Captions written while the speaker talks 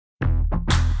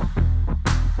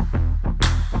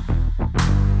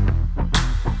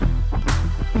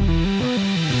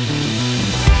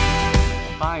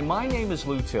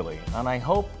name is Tilley, and I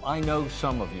hope I know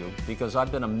some of you because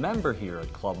I've been a member here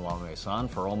at Club La Maison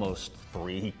for almost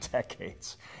 3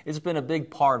 decades. It's been a big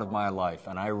part of my life,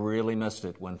 and I really missed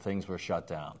it when things were shut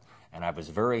down. And I was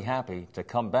very happy to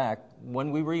come back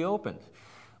when we reopened.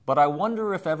 But I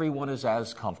wonder if everyone is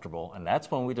as comfortable, and that's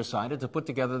when we decided to put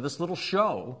together this little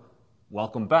show,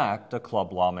 Welcome Back to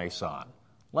Club La Maison.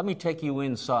 Let me take you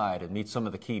inside and meet some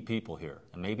of the key people here,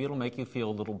 and maybe it'll make you feel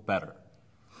a little better.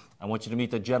 I want you to meet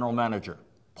the general manager,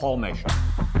 Paul Mashuk.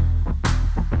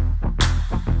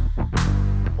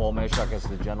 Paul Mashuk is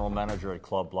the general manager at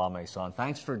Club La Maison.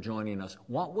 Thanks for joining us.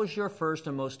 What was your first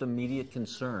and most immediate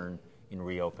concern in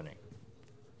reopening?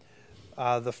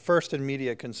 The first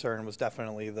immediate concern was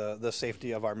definitely the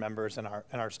safety of our members and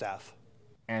our staff.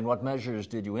 And what measures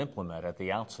did you implement at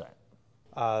the outset?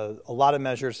 A lot of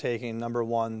measures taken. Number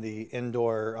one, the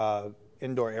indoor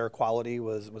air quality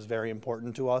was very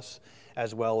important to us,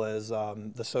 as well as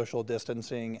the social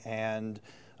distancing and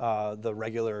the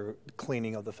regular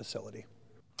cleaning of the facility.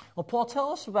 Well, Paul,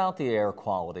 tell us about the air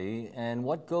quality and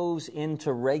what goes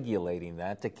into regulating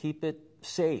that to keep it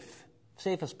safe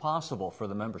as possible for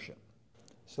the membership.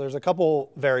 So there's a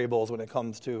couple variables when it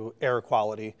comes to air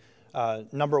quality.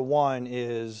 Number one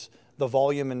is the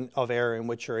volume of air in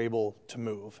which you're able to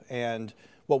move. And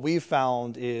what we've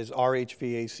found is our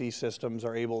HVAC systems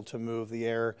are able to move the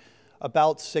air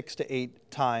about 6 to 8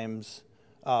 times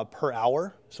per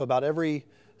hour. So about every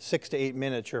 6 to 8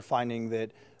 minutes, you're finding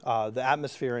that the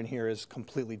atmosphere in here is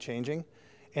completely changing.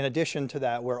 In addition to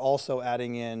that, we're also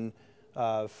adding in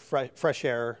fresh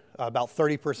air, about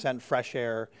 30% fresh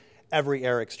air every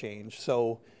air exchange.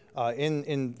 So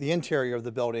in the interior of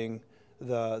the building,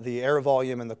 the air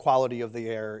volume and the quality of the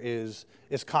air is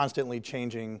constantly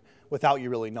changing without you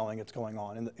really knowing it's going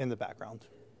on in the background.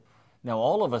 Now,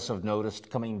 all of us have noticed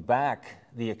coming back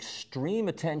the extreme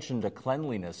attention to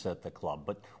cleanliness at the club,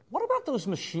 but what about those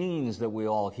machines that we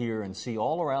all hear and see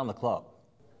all around the club?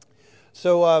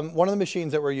 So one of the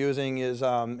machines that we're using is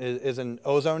an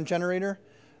ozone generator.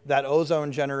 That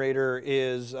ozone generator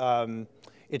is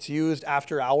it's used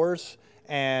after hours,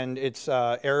 and it's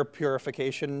air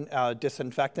purification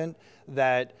disinfectant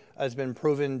that has been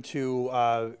proven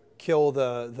to kill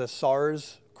the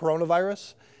SARS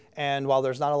coronavirus. And while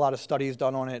there's not a lot of studies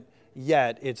done on it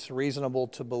yet, it's reasonable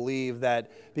to believe that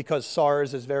because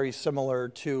SARS is very similar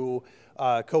to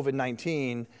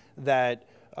COVID-19, that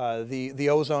the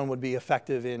ozone would be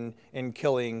effective in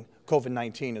killing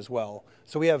COVID-19 as well.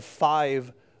 So we have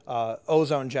 5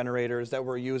 ozone generators that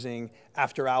we're using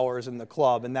after hours in the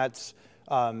club, and that's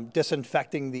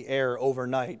disinfecting the air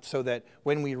overnight so that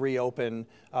when we reopen,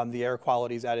 the air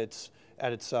quality is at its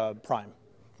prime.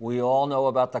 We all know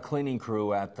about the cleaning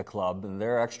crew at the club, and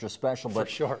they're extra special, but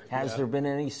for sure, has there been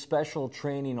any special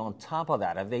training on top of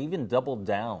that? Have they even doubled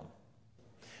down?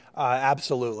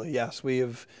 Absolutely, yes. We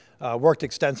have worked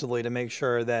extensively to make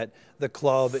sure that the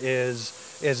club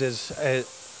is as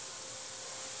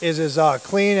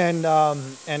clean and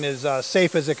as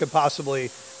safe as it could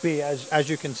possibly be, as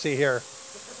you can see here.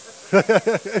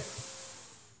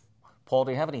 Paul,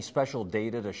 do you have any special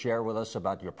data to share with us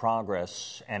about your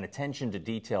progress and attention to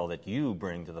detail that you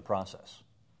bring to the process?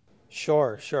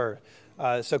 Sure. So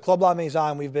Club La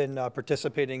Maison, we've been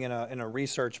participating in a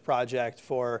research project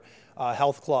for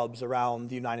health clubs around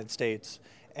the United States.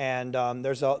 And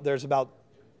there's about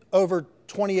over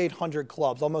 2,800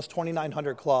 clubs, almost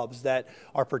 2,900 clubs that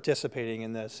are participating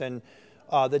in this. And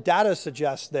the data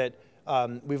suggests that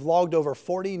we've logged over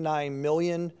 49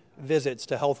 million visits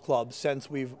to health clubs since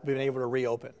we've been able to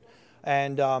reopen.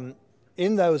 And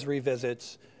in those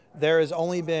revisits, there has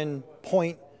only been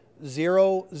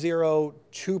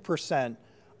 0.002%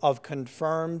 of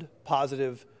confirmed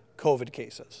positive COVID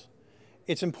cases.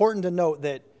 It's important to note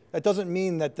that that doesn't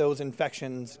mean that those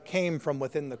infections came from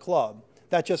within the club.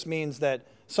 That just means that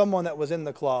someone that was in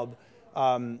the club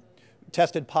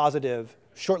tested positive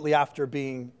shortly after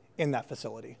being in that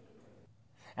facility.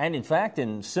 And in fact,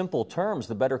 in simple terms,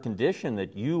 the better condition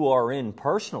that you are in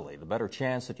personally, the better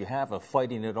chance that you have of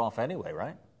fighting it off anyway,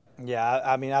 right? Yeah,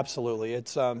 I mean, absolutely.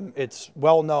 It's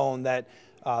well known that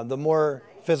the more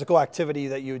physical activity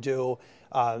that you do,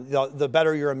 the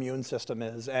better your immune system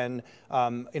is. And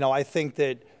I think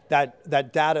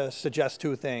that data suggests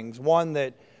 2 things. One,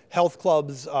 that health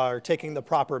clubs are taking the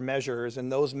proper measures, and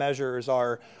those measures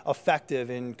are effective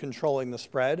in controlling the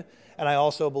spread. And I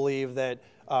also believe that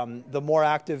the more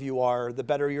active you are, the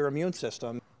better your immune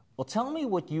system. Well, tell me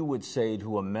what you would say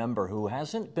to a member who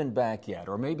hasn't been back yet,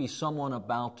 or maybe someone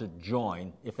about to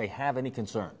join, if they have any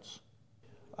concerns.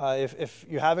 If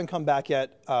you haven't come back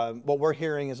yet, what we're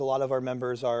hearing is a lot of our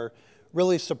members are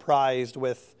really surprised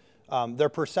with their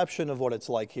perception of what it's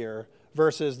like here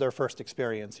versus their first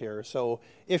experience here. So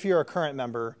if you're a current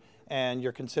member and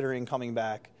you're considering coming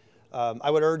back,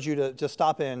 I would urge you to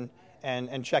stop in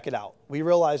and check it out. We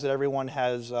realize that everyone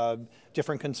has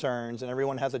different concerns and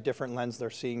everyone has a different lens they're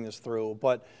seeing this through,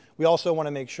 but we also want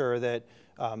to make sure that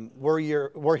we're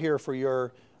here for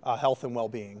your health and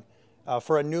well-being.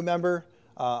 For a new member,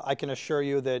 I can assure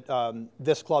you that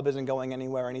this club isn't going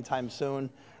anywhere anytime soon.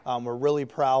 We're really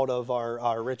proud of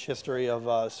our rich history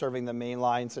of serving the main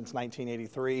line since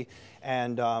 1983,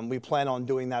 and we plan on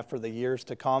doing that for the years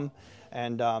to come.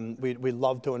 And we'd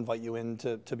love to invite you in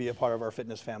to be a part of our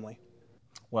fitness family.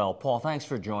 Well, Paul, thanks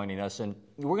for joining us. And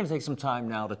we're going to take some time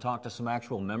now to talk to some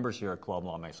actual members here at Club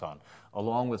La Maison,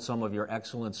 along with some of your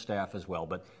excellent staff as well.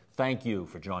 But thank you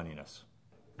for joining us.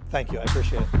 Thank you. I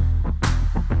appreciate it.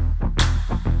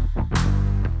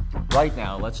 Right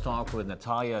now, let's talk with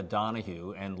Natalia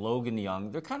Donahue and Logan Young.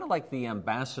 They're kind of like the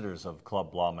ambassadors of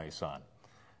Club La Maison.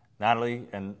 Natalie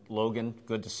and Logan,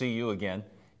 good to see you again.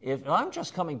 If I'm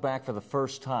just coming back for the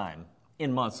first time,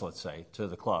 in months, let's say, to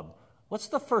the club, what's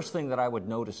the first thing that I would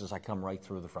notice as I come right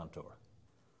through the front door?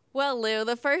 Well, Lou,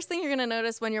 the first thing you're going to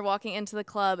notice when you're walking into the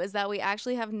club is that we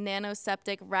actually have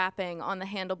nanoseptic wrapping on the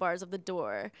handlebars of the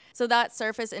door. So that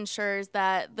surface ensures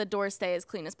that the doors stay as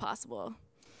clean as possible.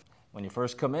 When you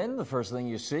first come in, the first thing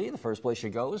you see, the first place you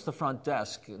go is the front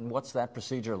desk. And what's that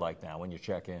procedure like now when you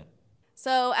check in?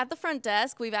 So at the front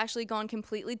desk, we've actually gone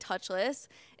completely touchless.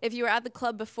 If you were at the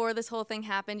club before this whole thing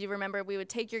happened, you remember we would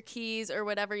take your keys or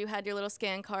whatever you had your little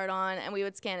scan card on and we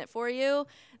would scan it for you.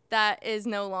 That is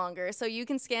no longer. So you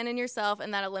can scan in yourself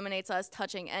and that eliminates us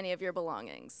touching any of your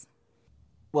belongings.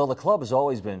 Well, the club has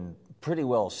always been pretty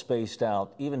well spaced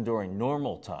out, even during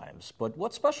normal times. But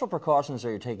what special precautions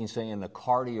are you taking, say, in the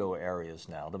cardio areas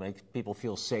now to make people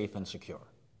feel safe and secure?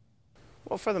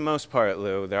 Well, for the most part,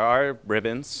 Lou, there are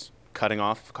ribbons cutting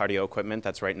off cardio equipment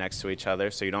that's right next to each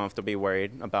other, so you don't have to be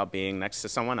worried about being next to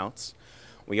someone else.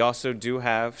 We also do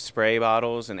have spray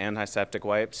bottles and antiseptic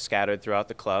wipes scattered throughout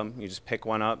the club. You just pick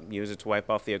one up, use it to wipe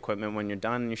off the equipment when you're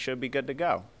done, and you should be good to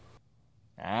go.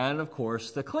 And, of course,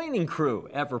 the cleaning crew,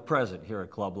 ever present here at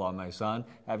Club La Maison.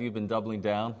 Have you been doubling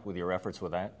down with your efforts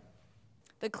with that?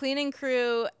 The cleaning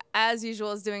crew, as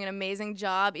usual, is doing an amazing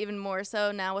job, even more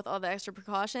so now with all the extra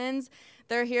precautions.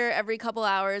 They're here every couple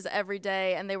hours, every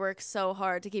day, and they work so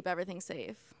hard to keep everything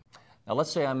safe. Now,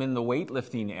 let's say I'm in the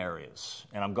weightlifting areas,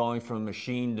 and I'm going from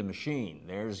machine to machine.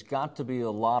 There's got to be a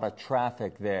lot of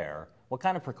traffic there. What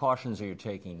kind of precautions are you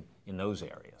taking in those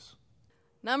areas?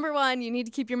 Number one, you need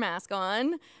to keep your mask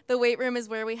on. The weight room is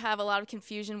where we have a lot of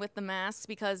confusion with the masks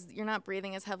because you're not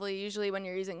breathing as heavily usually when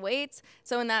you're using weights.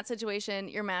 So in that situation,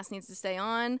 your mask needs to stay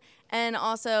on. And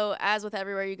also, as with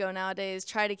everywhere you go nowadays,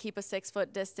 try to keep a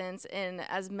 6-foot distance in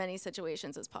as many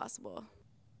situations as possible.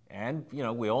 And, you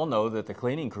know, we all know that the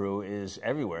cleaning crew is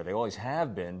everywhere. They always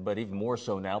have been, but even more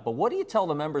so now. But what do you tell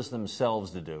the members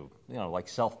themselves to do, you know, like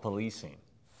self-policing?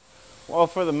 Well,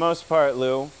 for the most part,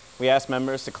 Lou, we ask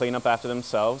members to clean up after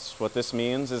themselves. What this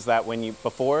means is that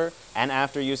before and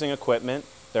after using equipment,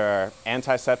 there are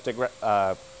antiseptic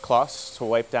cloths to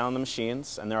wipe down the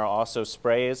machines, and there are also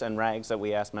sprays and rags that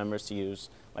we ask members to use,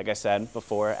 like I said,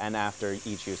 before and after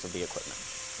each use of the equipment.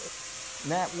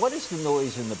 Matt, what is the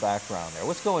noise in the background there?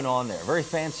 What's going on there? Very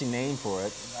fancy name for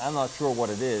it. I'm not sure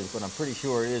what it is, but I'm pretty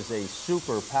sure it is a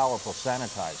super powerful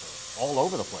sanitizer all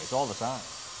over the place, all the time.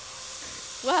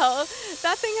 Well,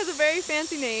 that thing has a very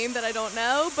fancy name that I don't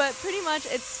know, but pretty much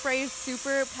it sprays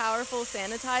super powerful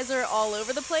sanitizer all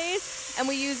over the place, and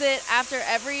we use it after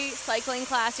every cycling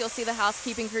class. You'll see the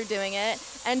housekeeping crew doing it,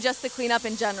 and just to clean up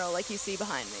in general, like you see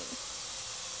behind me.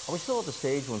 Are we still at the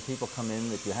stage when people come in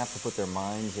that you have to put their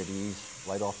minds at ease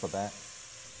right off the bat?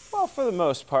 Well, for the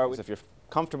most part, if you're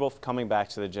comfortable coming back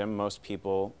to the gym, most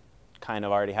people kind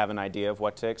of already have an idea of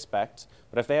what to expect.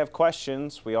 But if they have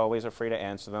questions, we always are free to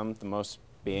answer them, the most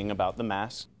being about the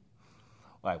mask.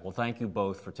 All right, well, thank you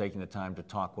both for taking the time to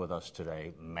talk with us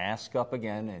today. Mask up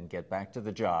again and get back to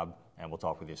the job, and we'll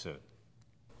talk with you soon.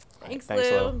 Thanks,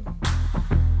 Thanks, Lou.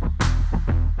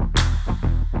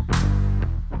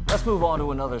 Let's move on to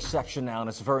another section now, and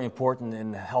it's very important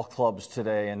in health clubs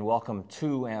today, and welcome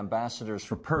two ambassadors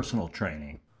for personal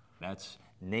training. That's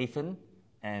Nathan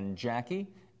and Jackie,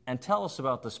 and tell us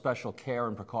about the special care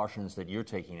and precautions that you're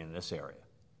taking in this area.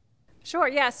 Sure,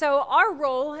 yeah. So our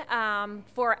role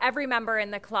for every member in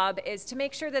the club is to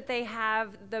make sure that they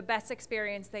have the best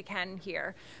experience they can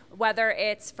here, whether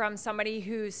it's from somebody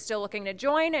who's still looking to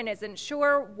join and isn't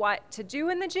sure what to do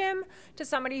in the gym to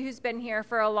somebody who's been here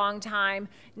for a long time.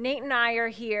 Nate and I are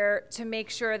here to make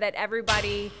sure that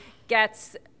everybody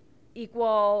gets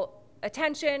equal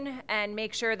attention and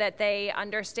make sure that they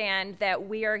understand that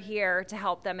we are here to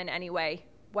help them in any way,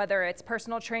 whether it's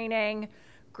personal training,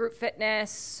 group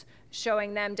fitness,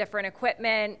 showing them different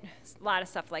equipment, a lot of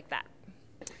stuff like that.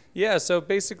 Yeah, so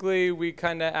basically we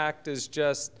kind of act as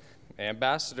just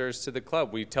ambassadors to the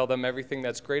club. We tell them everything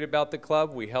that's great about the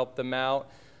club. We help them out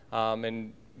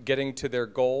in getting to their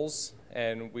goals,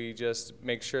 and we just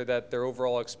make sure that their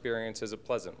overall experience is a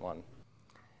pleasant one.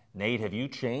 Nate, have you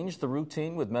changed the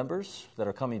routine with members that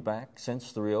are coming back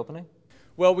since the reopening?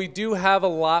 Well, we do have a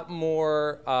lot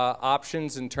more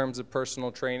options in terms of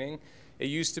personal training. It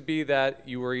used to be that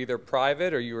you were either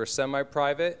private or you were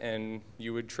semi-private, and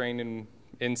you would train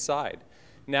inside.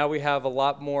 Now we have a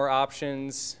lot more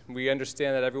options. We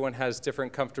understand that everyone has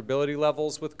different comfortability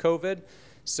levels with COVID,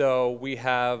 so we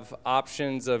have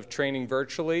options of training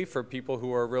virtually for people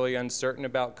who are really uncertain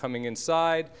about coming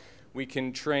inside. We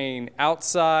can train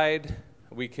outside.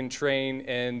 We can train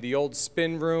in the old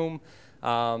spin room.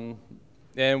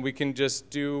 And we can just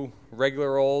do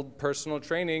regular old personal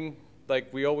training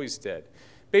like we always did.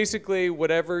 Basically,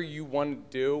 whatever you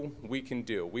want to do, we can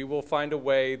do. We will find a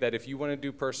way that if you want to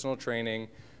do personal training,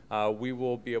 we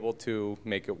will be able to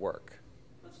make it work.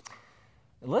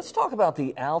 Let's talk about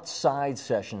the outside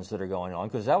sessions that are going on,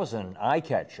 because that was an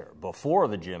eye-catcher before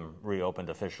the gym reopened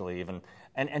officially even.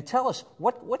 And tell us,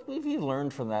 what have you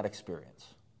learned from that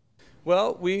experience?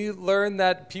 Well, we learned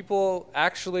that people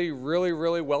actually really,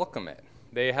 really welcome it.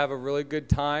 They have a really good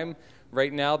time.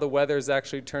 Right now the weather is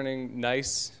actually turning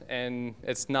nice, and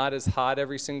it's not as hot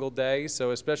every single day,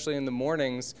 so especially in the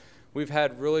mornings, we've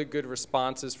had really good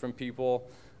responses from people.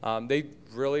 They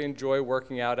really enjoy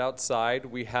working out outside.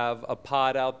 We have a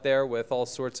pod out there with all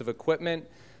sorts of equipment,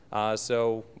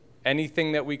 so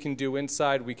anything that we can do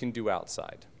inside, we can do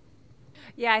outside.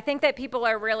 Yeah, I think that people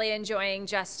are really enjoying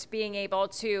just being able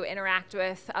to interact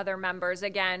with other members.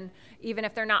 Again, even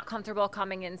if they're not comfortable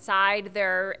coming inside,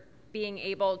 they're being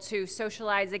able to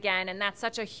socialize again, and that's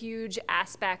such a huge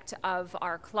aspect of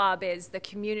our club, is the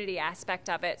community aspect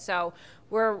of it. So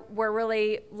we're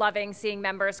really loving seeing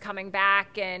members coming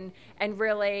back and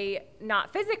really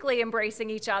not physically embracing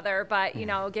each other, but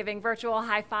giving virtual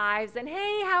high fives and,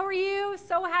 hey, how are you?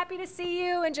 So happy to see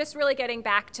you, and just really getting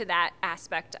back to that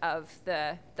aspect of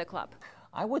the club.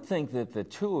 I would think that the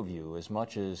two of you, as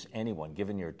much as anyone,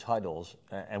 given your titles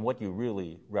and what you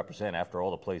really represent, after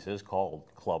all, the place is called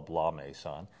Club La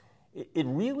Maison, it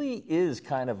really is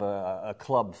kind of a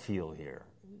club feel here.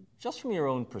 Just from your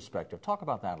own perspective, talk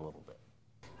about that a little bit.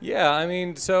 Yeah, I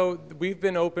mean, so we've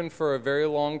been open for a very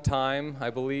long time,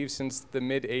 I believe since the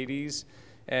mid-'80s,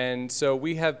 and so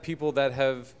we have people that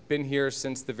have been here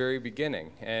since the very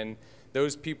beginning, and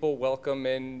those people welcome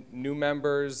in new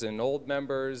members and old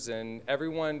members, and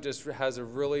everyone just has a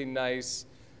really nice,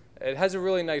 it has a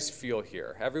really nice feel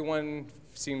here. Everyone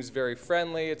seems very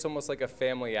friendly. It's almost like a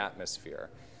family atmosphere.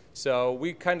 So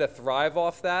we kind of thrive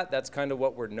off that. That's kind of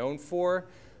what we're known for.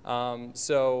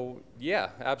 So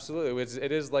yeah, absolutely.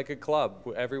 It is like a club.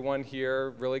 Everyone here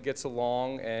really gets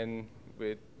along, and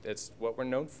it's what we're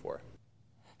known for.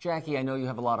 Jackie, I know you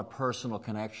have a lot of personal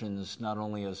connections, not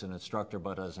only as an instructor,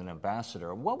 but as an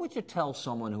ambassador. What would you tell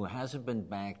someone who hasn't been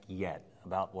back yet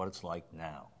about what it's like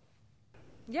now?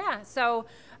 Yeah, so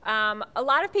a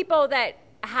lot of people that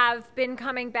have been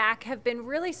coming back have been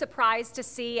really surprised to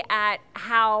see at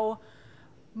how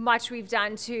much we've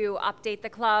done to update the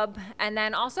club, and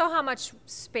then also how much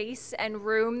space and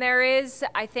room there is.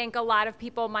 I think a lot of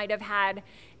people might have had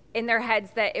in their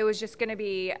heads that it was just going to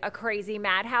be a crazy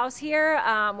madhouse here,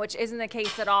 which isn't the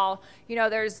case at all.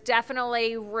 There's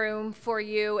definitely room for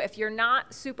you if you're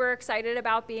not super excited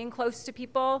about being close to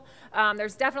people.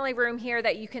 There's definitely room here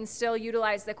that you can still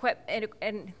utilize the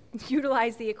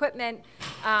equipment,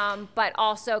 but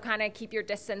also kind of keep your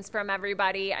distance from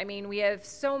everybody. I mean, we have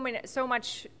so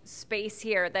much space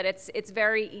here that it's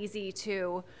very easy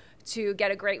to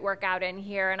get a great workout in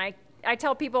here, and I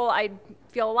tell people I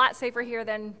feel a lot safer here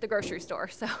than the grocery store.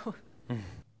 So,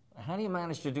 how do you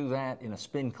manage to do that in a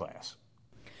spin class?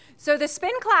 So the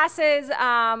spin classes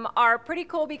are pretty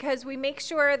cool because we make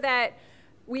sure that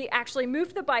we actually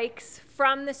move the bikes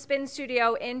from the spin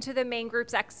studio into the main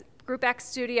Group X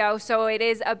studio, so it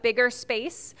is a bigger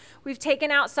space. We've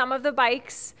taken out some of the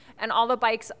bikes, and all the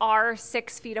bikes are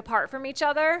 6 feet apart from each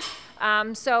other.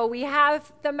 So we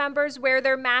have the members wear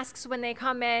their masks when they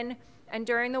come in. And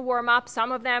during the warm-up,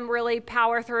 some of them really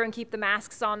power through and keep the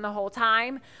masks on the whole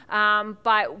time.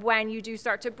 But when you do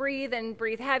start to breathe and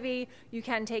breathe heavy, you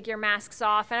can take your masks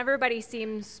off. And everybody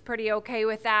seems pretty okay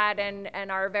with that and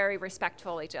are very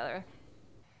respectful of each other.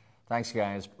 Thanks,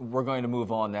 guys. We're going to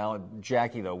move on now.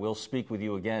 Jackie, though, we'll speak with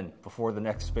you again before the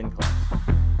next spin class.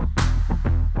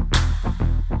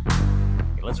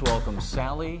 Let's welcome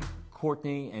Sally,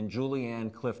 Courtney, and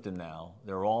Julianne Clifton now.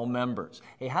 They're all members.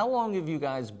 Hey, how long have you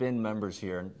guys been members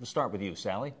here? And we'll start with you,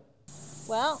 Sally.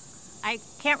 Well, I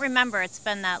can't remember. It's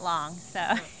been that long, so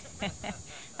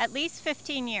at least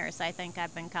 15 years I think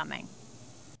I've been coming.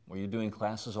 Were you doing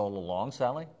classes all along,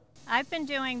 Sally? I've been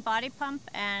doing body pump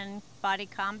and body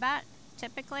combat.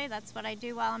 Typically, that's what I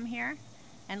do while I'm here.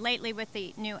 And lately with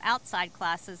the new outside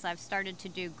classes, I've started to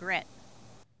do grit.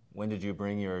 When did you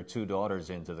bring your two daughters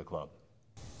into the club?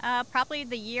 Probably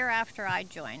the year after I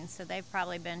joined, so they've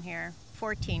probably been here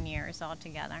 14 years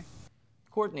altogether.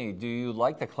 Courtney, do you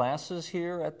like the classes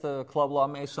here at the Club La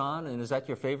Maison, and is that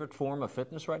your favorite form of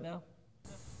fitness right now?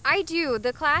 I do.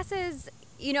 The classes,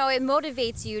 you know, it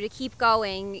motivates you to keep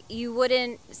going. You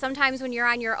wouldn't, sometimes when you're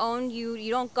on your own, you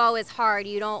don't go as hard.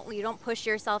 You don't push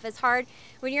yourself as hard.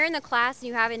 When you're in the class and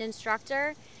you have an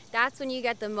instructor, that's when you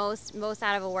get the most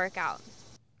out of a workout.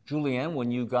 Julianne,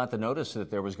 when you got the notice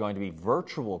that there was going to be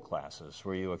virtual classes,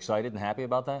 were you excited and happy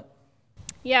about that?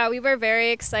 Yeah, we were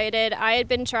very excited. I had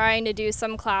been trying to do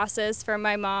some classes for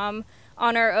my mom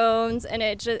on our own, and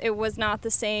it was not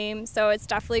the same. So it's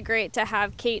definitely great to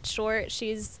have Kate Short.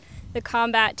 She's the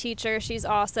combat teacher. She's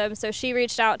awesome. So she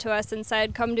reached out to us and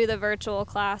said, come do the virtual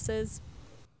classes.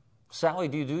 Sally,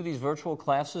 do you do these virtual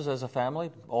classes as a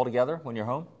family all together when you're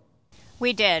home?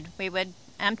 We did. We would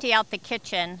empty out the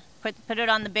kitchen, put it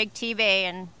on the big TV,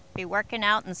 and be working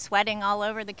out and sweating all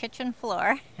over the kitchen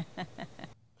floor.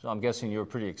 So I'm guessing you were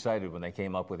pretty excited when they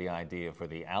came up with the idea for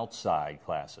the outside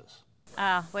classes.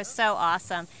 It was so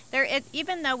awesome.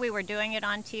 Even though we were doing it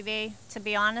on TV, to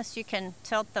be honest, you can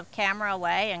tilt the camera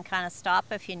away and kind of stop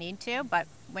if you need to, but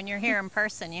when you're here in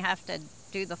person, you have to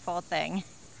do the full thing.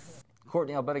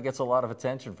 Courtney, I'll bet it gets a lot of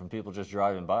attention from people just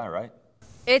driving by, right?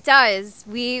 It does.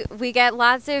 We get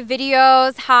lots of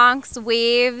videos, honks,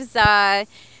 waves.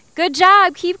 Good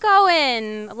job, keep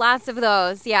going. Lots of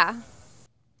those, yeah.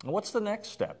 What's the next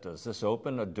step? Does this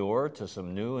open a door to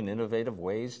some new and innovative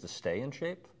ways to stay in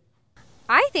shape?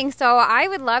 I think so. I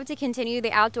would love to continue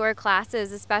the outdoor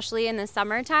classes, especially in the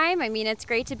summertime. I mean, it's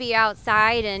great to be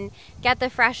outside and get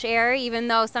the fresh air, even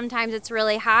though sometimes it's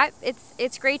really hot.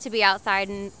 It's great to be outside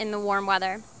in the warm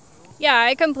weather. Yeah,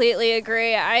 I completely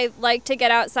agree. I like to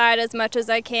get outside as much as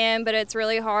I can, but it's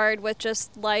really hard with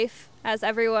just life, as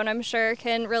everyone I'm sure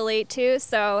can relate to.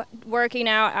 So working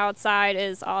out outside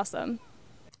is awesome.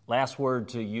 Last word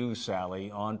to you, Sally,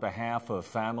 on behalf of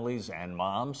families and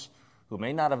moms who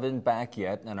may not have been back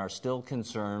yet and are still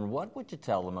concerned. What would you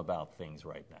tell them about things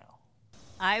right now?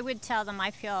 I would tell them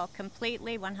I feel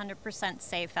completely 100%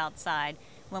 safe outside.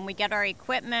 When we get our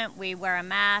equipment, we wear a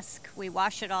mask, we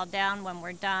wash it all down when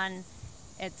we're done.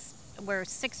 We're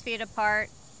 6 feet apart,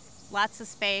 lots of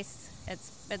space.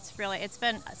 It's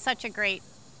been such a great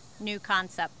new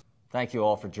concept. Thank you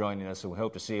all for joining us, and we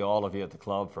hope to see all of you at the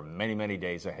club for many, many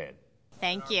days ahead.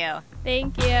 Thank you.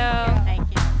 Thank you. Thank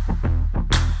you.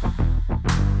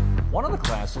 One of the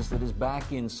classes that is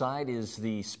back inside is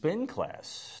the spin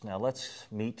class. Now let's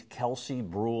meet Kelsey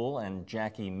Brule and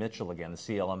Jackie Mitchell again, the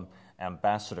CLM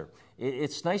ambassador.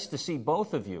 It's nice to see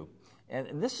both of you.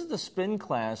 And this is the spin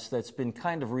class that's been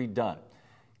kind of redone.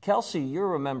 Kelsey,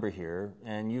 you're a member here,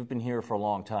 and you've been here for a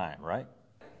long time, right?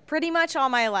 Pretty much all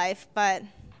my life, but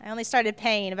I only started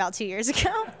paying about 2 years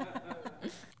ago.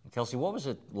 Kelsey, what was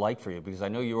it like for you? Because I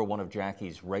know you were one of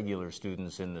Jackie's regular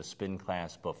students in the spin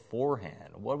class beforehand.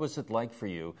 What was it like for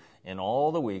you in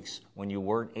all the weeks when you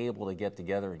weren't able to get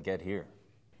together and get here?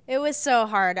 It was so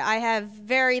hard. I have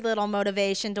very little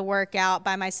motivation to work out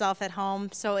by myself at home,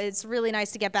 so it's really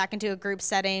nice to get back into a group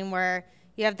setting where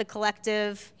you have the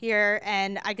collective here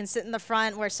and I can sit in the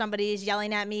front where somebody's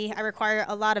yelling at me. I require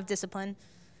a lot of discipline.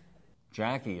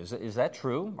 Jackie, is that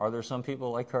true? Are there some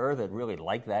people like her that really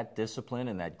like that discipline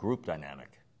and that group dynamic?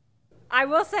 I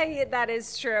will say that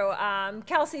is true.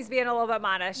 Kelsey's being a little bit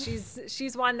modest.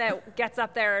 She's one that gets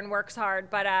up there and works hard,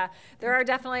 but there are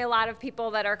definitely a lot of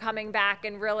people that are coming back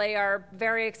and really are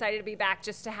very excited to be back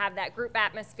just to have that group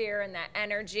atmosphere and that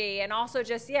energy, and also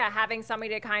just, having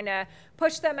somebody to kind of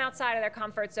push them outside of their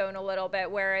comfort zone a little bit,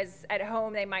 whereas at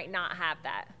home they might not have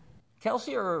that.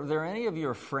 Kelsey, are there any of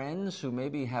your friends who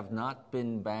maybe have not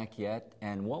been back yet,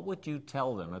 and what would you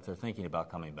tell them if they're thinking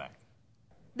about coming back?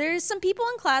 There's some people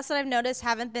in class that I've noticed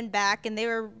haven't been back, and they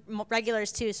were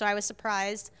regulars too, so I was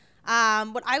surprised.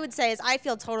 What I would say is I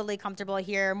feel totally comfortable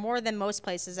here, more than most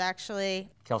places, actually.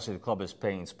 Kelsey, the club is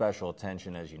paying special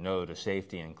attention, as you know, to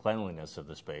safety and cleanliness of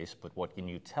the space, but what can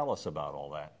you tell us about all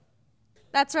that?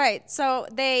 That's right. So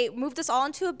they moved us all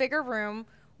into a bigger room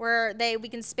where we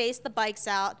can space the bikes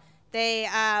out. They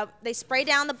spray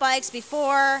down the bikes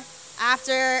before,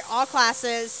 after, all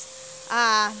classes.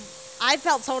 I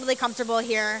felt totally comfortable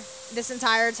here this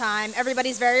entire time.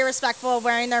 Everybody's very respectful,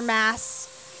 wearing their masks.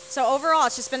 So overall,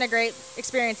 it's just been a great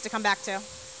experience to come back to.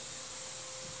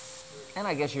 And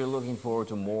I guess you're looking forward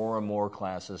to more and more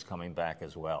classes coming back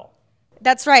as well.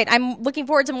 That's right. I'm looking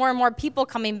forward to more and more people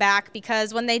coming back,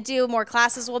 because when they do, more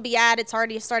classes will be added. It's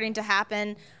already starting to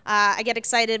happen. I get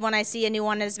excited when I see a new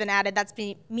one has been added. That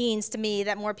means to me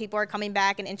that more people are coming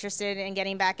back and interested in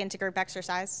getting back into group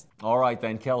exercise. All right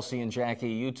then, Kelsey and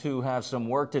Jackie, you two have some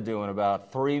work to do in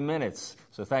about 3 minutes.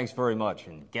 So thanks very much,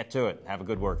 and get to it. Have a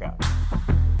good workout.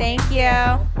 Thank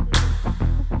you.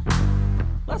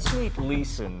 Let's meet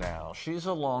Lisa now. She's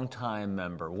a longtime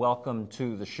member. Welcome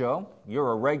to the show.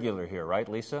 You're a regular here, right,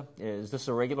 Lisa? Is this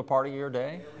a regular part of your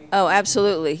day? Oh,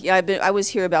 absolutely. Yeah, I was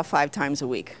here about 5 times a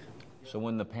week. So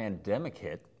when the pandemic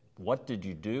hit, what did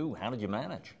you do? How did you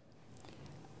manage?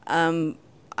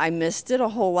 I missed it a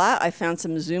whole lot. I found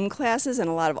some Zoom classes and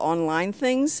a lot of online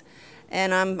things.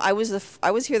 And I was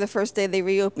here the first day they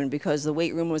reopened, because the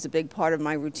weight room was a big part of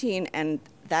my routine, and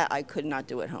that I could not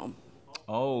do at home.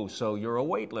 Oh, so you're a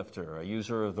weightlifter, a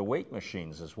user of the weight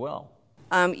machines as well.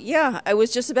 Yeah, it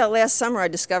was just about last summer I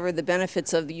discovered the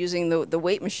benefits of using the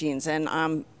weight machines,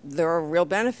 and there are real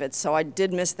benefits, so I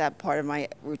did miss that part of my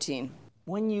routine.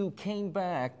 When you came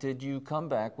back, did you come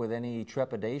back with any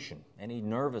trepidation, any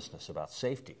nervousness about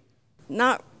safety?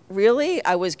 Not really.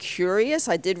 I was curious.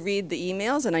 I did read the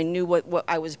emails, and I knew what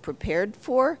I was prepared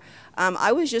for.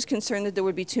 I was just concerned that there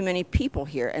would be too many people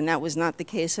here, and that was not the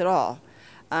case at all.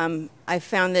 I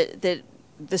found that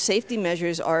the safety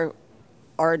measures are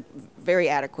very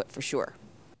adequate for sure.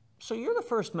 So you're the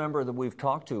first member that we've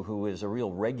talked to who is a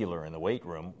real regular in the weight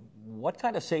room. What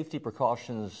kind of safety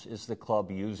precautions is the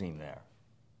club using there?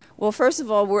 Well, first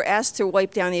of all, we're asked to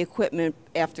wipe down the equipment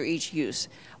after each use.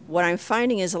 What I'm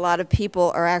finding is a lot of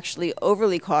people are actually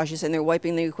overly cautious, and they're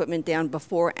wiping the equipment down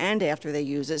before and after they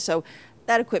use it. So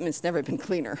that equipment's never been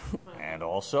cleaner. And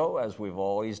also, as we've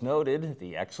always noted,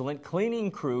 the excellent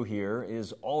cleaning crew here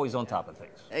is always on top of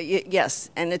things. Yes,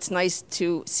 and it's nice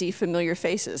to see familiar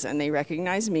faces, and they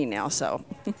recognize me now, so.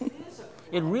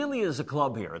 It really is a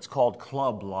club here. It's called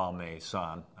Club La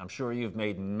Maison. I'm sure you've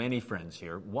made many friends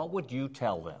here. What would you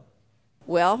tell them?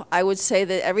 Well, I would say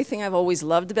that everything I've always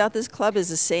loved about this club is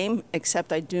the same,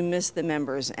 except I do miss the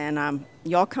members. And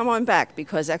y'all come on back,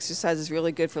 because exercise is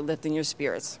really good for lifting your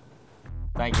spirits.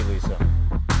 Thank you, Lisa.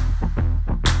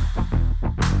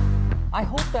 I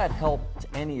hope that helped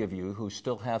any of you who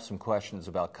still have some questions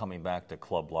about coming back to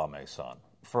Club La Maison.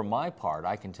 For my part,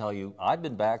 I can tell you I've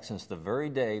been back since the very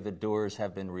day the doors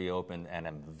have been reopened, and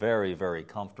I'm very, very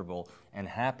comfortable and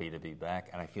happy to be back,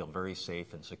 and I feel very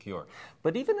safe and secure.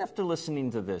 But even after listening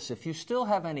to this, if you still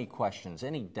have any questions,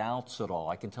 any doubts at all,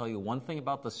 I can tell you one thing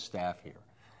about the staff here.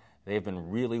 They've been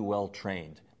really well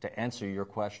trained to answer your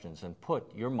questions and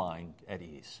put your mind at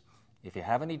ease. If you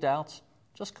have any doubts,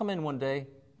 just come in one day,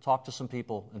 talk to some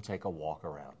people, and take a walk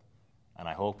around. And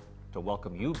I hope to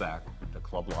welcome you back to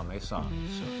Club La Maison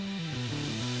soon.